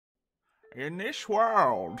In this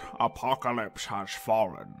world, apocalypse has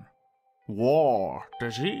fallen. War,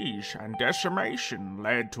 disease, and decimation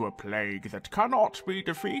led to a plague that cannot be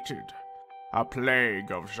defeated. A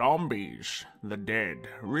plague of zombies, the dead,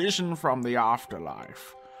 risen from the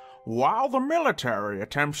afterlife. While the military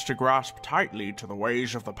attempts to grasp tightly to the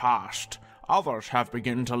ways of the past, others have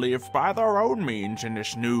begun to live by their own means in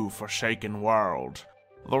this new, forsaken world.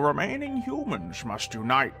 The remaining humans must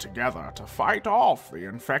unite together to fight off the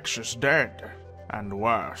infectious dead, and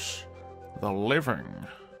worse, the living.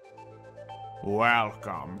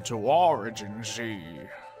 Welcome to OriginZ.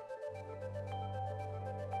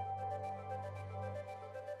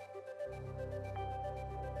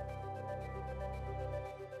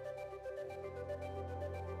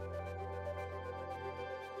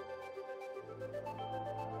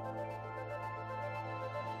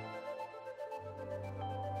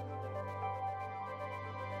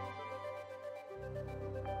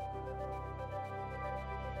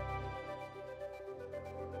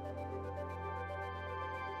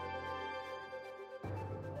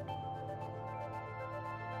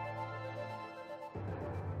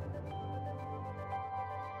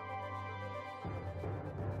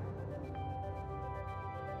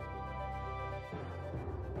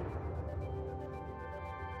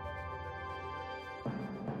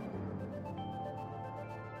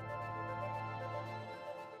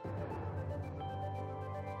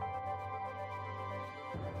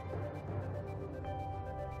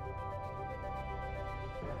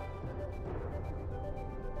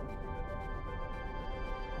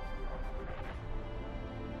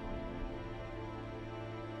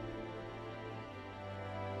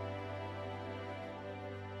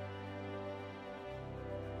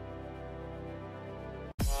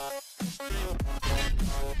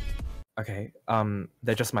 Okay,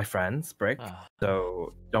 they're just my friends, Brick.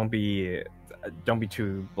 So don't be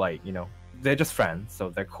too like, you know, they're just friends, so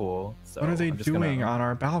they're cool. So what are they doing on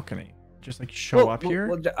our balcony? Just like show up here?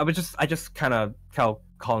 Well, I just kind of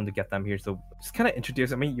calling to get them here. So just kind of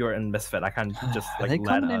introduce. I mean, you're in Misfit. I can't just like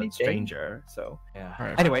let a stranger. So yeah.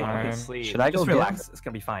 Right, anyway, should I just relax? It's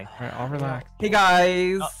gonna be fine. All right, I'll relax. Hey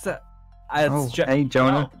guys. Hey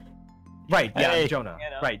Jonah. Right. Yeah, hey. Jonah.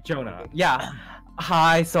 Right, Jonah. Yeah.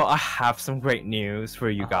 Hi. So I have some great news for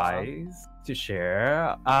you guys to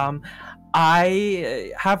share.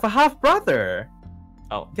 I have a half brother.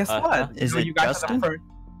 Oh, guess what? Is it you guys Justin?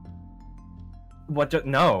 What?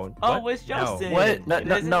 No. Oh, what? it's Justin. What?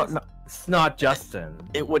 No. It's not Justin.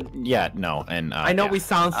 It would. Yeah. No. And I know we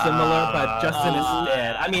sound similar, but Justin is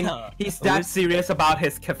dead. I mean, he's that serious about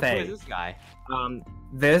his cafe. Who is this guy?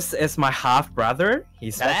 This is my half brother.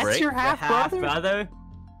 He's That's Brick. your half brother?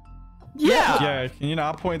 Yeah. Yeah. Can you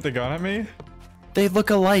not point the gun at me? They look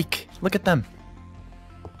alike. Look at them.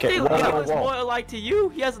 He looks more alike to you.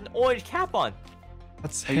 He has an orange cap on.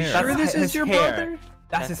 That's Are you hair. sure this is your brother?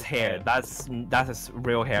 That's his hair. That's his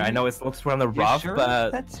real hair. I know it looks kind of rough, sure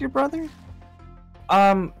but that's your brother?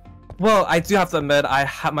 well, I do have to admit I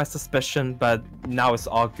had my suspicion, but now it's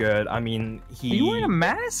all good. I mean, Are you wearing a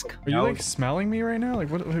mask? Are you like smelling me right now? Like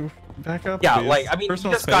what? Back up. Yeah, please. like I mean,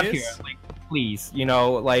 personal he just space? got here. Like, please, you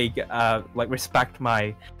know, like respect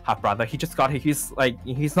my half brother. He just got here.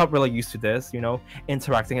 He's not really used to this, you know.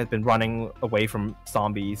 Interacting has been running away from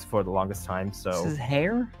zombies for the longest time. So This is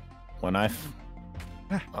hair? When I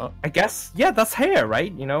I guess that's hair,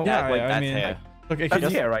 right? You know, Yeah, like I that's mean, hair. Look,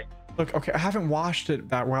 That's hair, right? Look, okay, I haven't washed it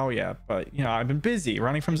that well yet, but you know, I've been busy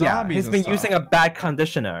running from zombies. He's been using a bad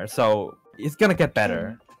conditioner, so it's gonna get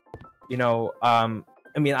better. You know,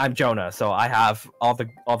 I mean, I'm Jonah, so I have all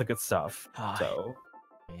the good stuff. So,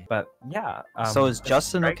 but yeah. So is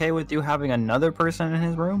Justin okay with you having another person in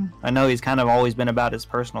his room? I know he's kind of always been about his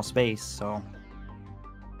personal space, so.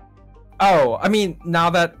 Oh, I mean,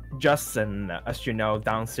 now that Justin, as you know,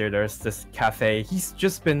 downstairs there's this cafe, he's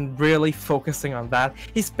just been really focusing on that.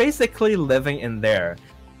 He's basically living in there,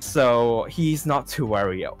 so he's not too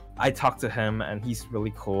worried. I talked to him, and he's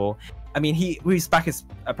really cool. I mean, he respects his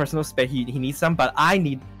personal space. He needs them, but I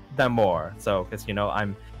need them more. So, because you know,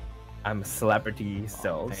 I'm a celebrity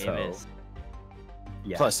still. So,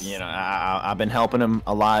 yes. Plus, you know, I've been helping him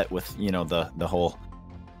a lot with, you know, the whole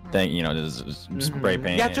thing, you know, this spray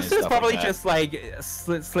paint. Yeah, and Justin's stuff probably like that. just like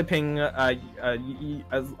sleeping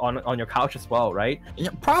on your couch as well, right? Yeah,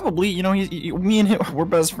 probably. You know, me and him, we're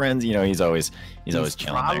best friends. You know, he's always chilling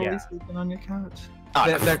Probably there. sleeping on your couch.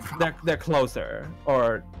 They're closer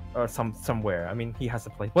or somewhere. I mean, he has a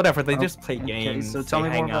place. Whatever. They just play games. So tell they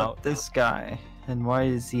me more hang about out. this guy and why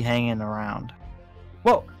is he hanging around?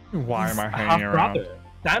 Well, Why he's am I a hanging around?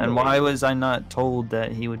 half-brother. And why was I not told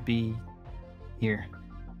that he would be here?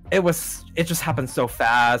 it just happened so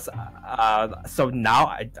fast. So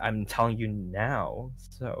now I'm telling you now.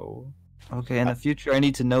 So Okay, in the future, I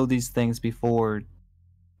need to know these things before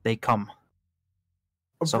they come.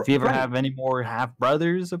 So if you ever have any more half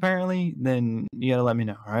brothers, apparently, then you gotta let me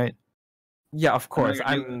know. All right? yeah, of course.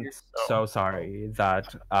 I'm this, so sorry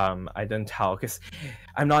that I didn't tell, because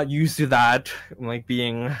I'm not used to that. Like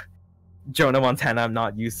being Jonah Montana, I'm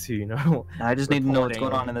not used to, you know. I just need to know what's reporting.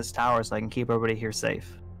 going on in this tower so I can keep everybody here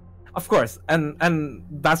safe. Of course, and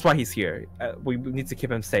that's why he's here. We need to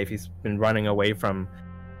keep him safe. He's been running away from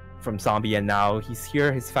zombie, and now he's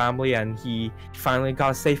here, his family, and he finally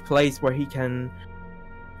got a safe place where he can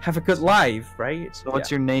have a good life, right? So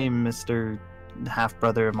what's your name, Mr. Half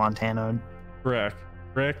Brother of Montana? Brick.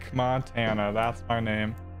 Brick Montana. That's my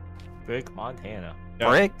name. Brick Montana. Yeah.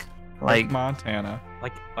 Brick? Like Brick Montana.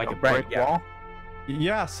 Like a a brick yeah. wall?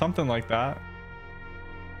 Yeah, something like that.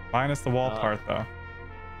 Minus the wall part, though.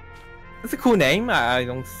 It's a cool name. I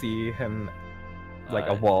don't see him like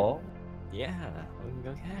a wall. Yeah.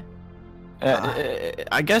 Okay.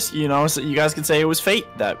 I guess, you know, so you guys could say it was fate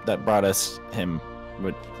that brought us him.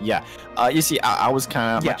 But yeah, you see, I was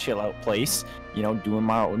kind of my chill out place, you know, doing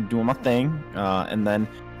my thing, and then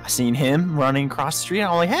I seen him running across the street. And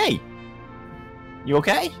I'm like, hey, you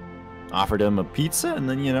okay? Offered him a pizza, and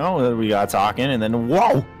then, you know, we got talking, and then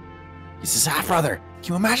whoa, he's his half brother.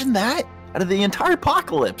 Can you imagine that? Out of the entire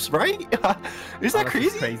apocalypse, right? Is that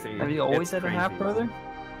crazy? Have you always had a half brother?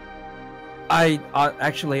 I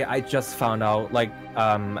actually I just found out, like,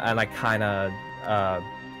 and I kind of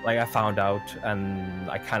like I found out, and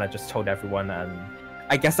I kind of just told everyone, and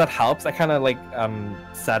I guess that helps. I kind of like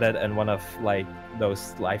said it in one of like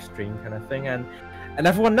those live stream kind of thing, and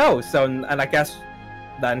everyone knows. So and I guess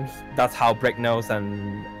then that's how Brick knows,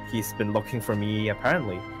 and he's been looking for me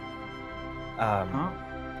apparently.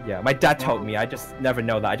 Yeah, my dad told me. I just never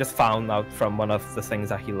know that. I just found out from one of the things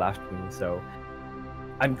that he left me. So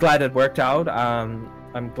I'm glad it worked out.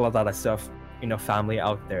 I'm glad that I still have, you know, family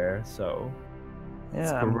out there. So Yeah,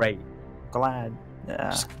 it's great. Glad. Yeah,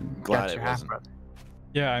 Just glad got it your half wasn't. brother.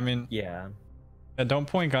 Yeah, I mean, Yeah. don't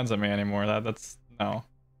point guns at me anymore. That's no.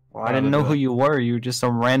 Well, I didn't know who you were. You were just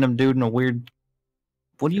some random dude in a weird.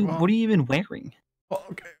 What are you even wearing? Well,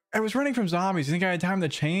 okay. I was running from zombies. You think I had time to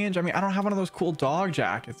change? I mean, I don't have one of those cool dog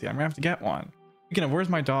jackets yet. I'm gonna have to get one. Speaking of, where's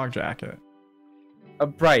my dog jacket?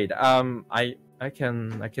 Right. I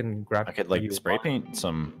can grab. I could like spray paint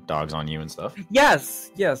some dogs on you and stuff.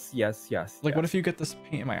 Yes. Like, what if you get this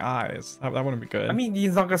paint in my eyes? That wouldn't be good. I mean,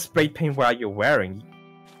 he's not gonna spray paint while you're wearing.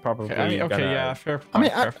 Probably. okay, I mean, okay, gonna... yeah, fair point. I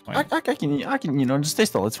mean, fair point. I can, you know, just stay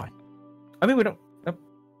still. It's fine. I mean, we don't.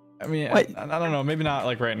 I mean, Wait. I don't know. Maybe not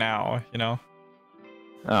like right now. You know.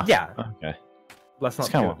 Oh, Yeah. Okay. Let's not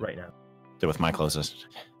It's do kinda it right now. Do with my clothes.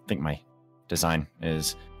 I think my design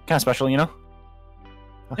is kind of special, you know.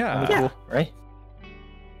 Yeah. Cool, right?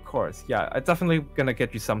 Of course. Yeah. I'm definitely gonna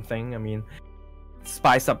get you something. I mean,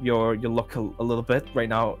 spice up your look a little bit. Right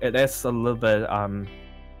now, it is a little bit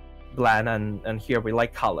bland, and here we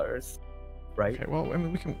like colors, right? Okay. Well, I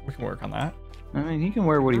mean, we can work on that. I mean, he can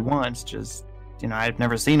wear what he wants. Just, you know, I've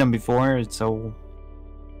never seen him before, so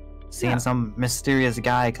seeing some mysterious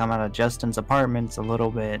guy come out of Justin's apartment's a little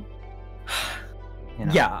bit. You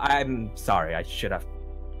know. Yeah. I'm sorry. I should have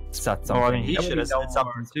said something. Oh, I mean, he should have said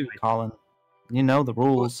something too, Colin. You know the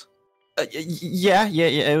rules. Yeah.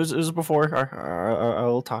 It was before our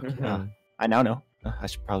old talk. Mhm. I now know. I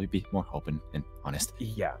should probably be more open and honest.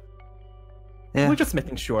 Yeah. Yeah. We're just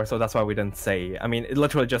making sure, so that's why we didn't say. I mean, it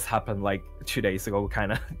literally just happened like 2 days ago,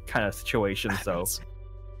 kind of situation. So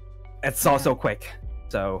it's all so quick.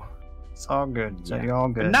 So It's all good. So Yeah. you're all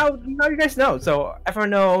good. now you guys know. So everyone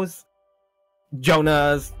knows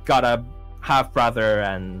Jonah's got a half brother,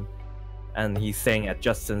 and he's staying at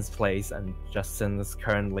Justin's place, and Justin is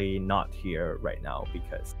currently not here right now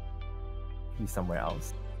because he's somewhere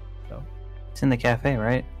else. So It's in the cafe,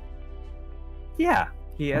 right? yeah,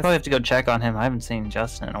 he I is. probably have to go check on him. I haven't seen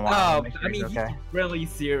Justin in a while. Oh, Make sure I mean, he's okay. he's really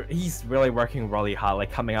he's really working really hard,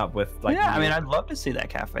 like coming up with like. Yeah, I new- mean, I'd love to see that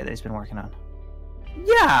cafe that he's been working on.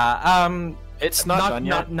 Yeah, It's not done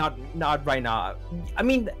yet. Not right now. I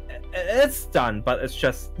mean, it's done, but it's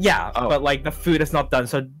just Oh. But like the food is not done,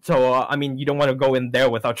 so I mean, you don't want to go in there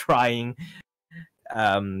without trying,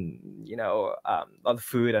 you know, all the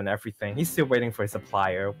food and everything. He's still waiting for his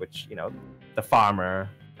supplier, which, you know, the farmer,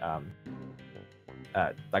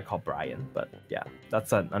 I call Brian, but yeah,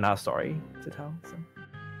 that's another story to tell. So.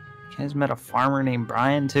 You guys met a farmer named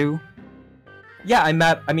Brian too? Yeah,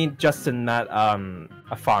 Justin met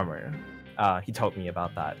a farmer. He told me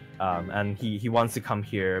about that, and he wants to come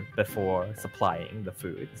here before supplying the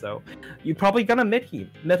food. So you're probably gonna meet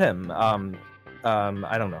him.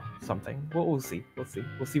 I don't know, something. We'll see.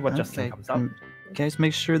 We'll see what Justin comes up. Guys,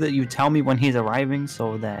 make sure that you tell me when he's arriving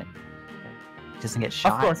so that he doesn't get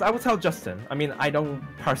shot. Of course, I will tell Justin. I mean, I don't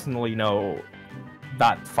personally know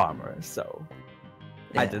that farmer, so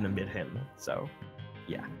I didn't meet him. So,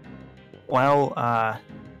 yeah. Well,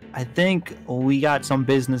 I think we got some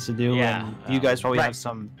business to do, and you guys probably have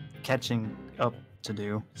some catching up to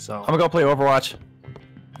do. So I'm gonna go play Overwatch.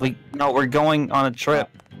 No, we're going on a trip.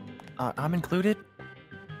 I'm included.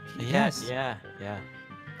 Yes. Yeah.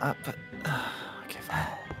 But okay, fine.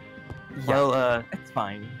 Well, It's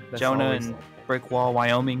fine. That's Jonah always- and Brickwall,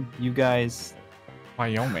 Wyoming. You guys.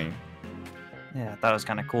 Wyoming. Yeah, I thought it was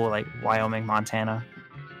kind of cool. Like Wyoming, Montana.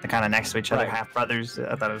 They're kind of next to each other, Right. half brothers.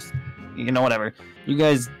 I thought it was, whatever. You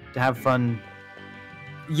guys have fun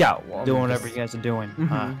Yeah, well, doing whatever you guys are doing.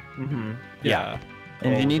 Yeah.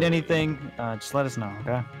 And if you need anything, just let us know,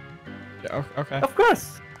 okay? Yeah, okay. Of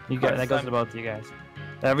course. You guys, course, that goes to both of you guys.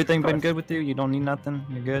 Everything been course. good with you? You don't need nothing?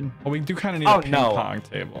 You're good? Well, we do kind of need Oh, a ping no. pong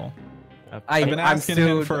table. I've been asking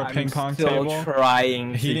him for a ping pong table.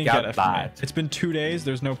 Trying He to didn't get get it from me. that. It's been 2 days.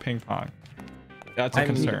 There's no ping pong. That's a I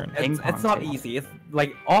mean, concern. Ping It's pong not table. easy. It's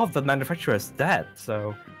like all of the manufacturers dead.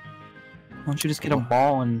 So Why don't you just get a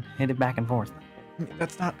ball and hit it back and forth? I mean,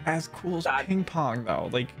 that's not as cool as That- ping pong, though.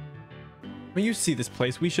 Like, when you see this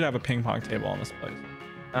place, we should have a ping pong table on this place.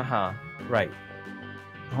 right.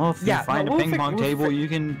 Well, if Yeah, you find no, a we'll ping pong we'll table, you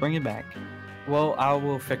can bring it back. Well, I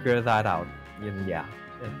will figure that out. And yeah,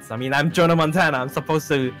 I mean, I'm Jonah Montana. I'm supposed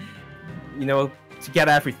to, to get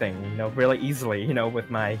everything, really easily, with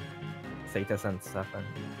my status and stuff. And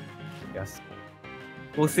yes,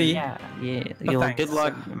 we'll see. Yeah. But Good thanks.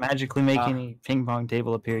 luck magically making a ping pong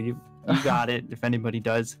table appear. You got it. If anybody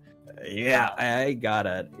does. Yeah, I got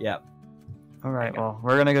it. Yeah. All right. Well,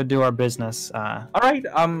 we're gonna go do our business. All right.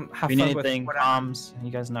 Have If fun you need with anything, whatever. comms,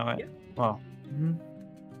 you guys know it. Yeah. Well,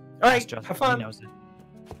 All right. ask Justin, Have he fun. knows it.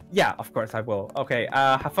 Yeah, of course I will. Okay.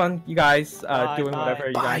 Have fun, you guys. Doing whatever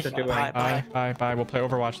you guys are doing. Bye. We'll play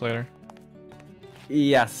Overwatch later.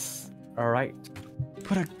 Yes. All right.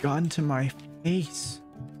 Put a gun to my face.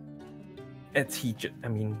 He's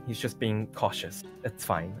just being cautious. It's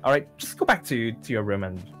fine. All right, just go back to your room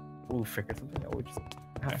and we'll figure something out. We'll just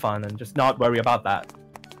have fun and just not worry about that.